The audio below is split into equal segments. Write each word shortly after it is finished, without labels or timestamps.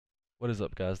What is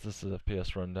up, guys? This is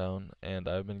FPS Rundown, and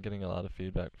I've been getting a lot of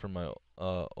feedback from my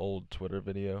old Twitter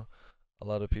video. A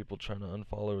lot of people trying to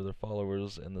unfollow their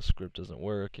followers, and the script isn't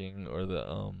working, or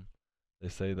that they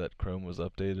say that Chrome was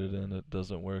updated and it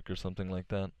doesn't work, or something like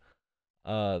that.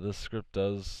 This script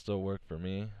does still work for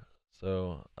me,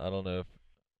 so I don't know if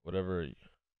whatever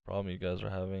problem you guys are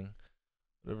having,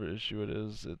 whatever issue it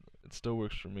is, it still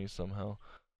works for me somehow.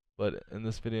 But in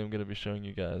this video, I'm going to be showing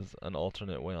you guys an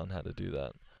alternate way on how to do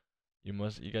that. You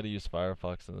gotta use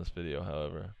Firefox in this video,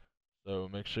 however. So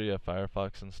make sure you have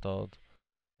Firefox installed,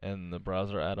 and the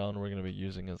browser add-on we're gonna be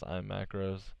using is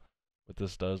iMacros. What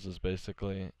this does is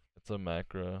basically, it's a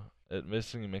macro. It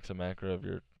basically makes a macro of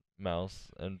your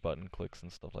mouse and button clicks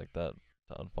and stuff like that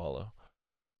to unfollow.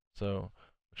 So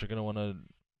what you're gonna wanna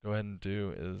go ahead and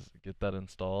do is get that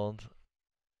installed,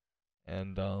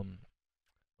 and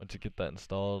once you get that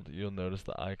installed, you'll notice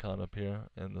the icon up here,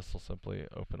 and this will simply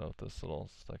open up this little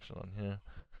section on here.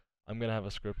 I'm gonna have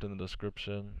a script in the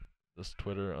description. This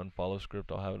Twitter unfollow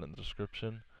script, I'll have it in the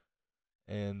description.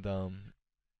 And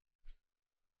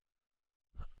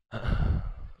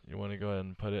you want to go ahead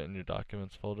and put it in your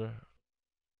documents folder.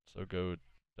 So go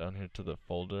down here to the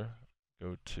folder,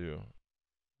 go to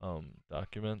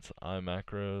documents,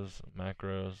 iMacros,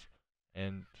 macros,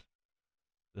 and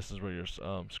this is where your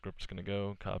script's gonna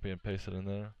go. Copy and paste it in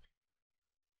there.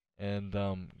 And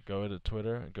go to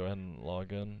Twitter, go ahead and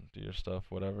log in, do your stuff,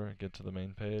 whatever, get to the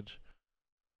main page.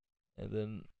 And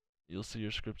then you'll see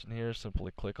your script in here.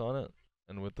 Simply click on it,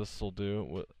 and what this will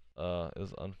do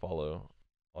is unfollow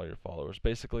all your followers.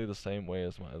 Basically the same way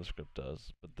as my other script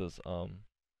does, but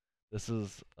this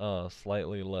is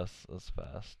slightly less as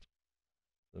fast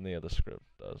than the other script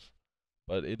does.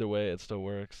 But either way, it still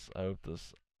works.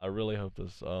 I really hope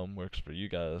this works for you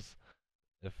guys,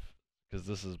 because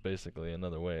this is basically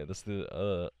another way. This is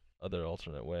the other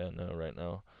alternate way I know right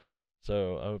now.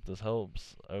 So I hope this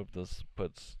helps. I hope this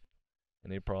puts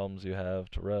any problems you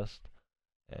have to rest,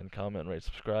 and comment, rate,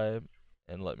 subscribe,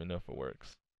 and let me know if it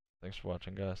works. Thanks for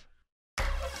watching, guys.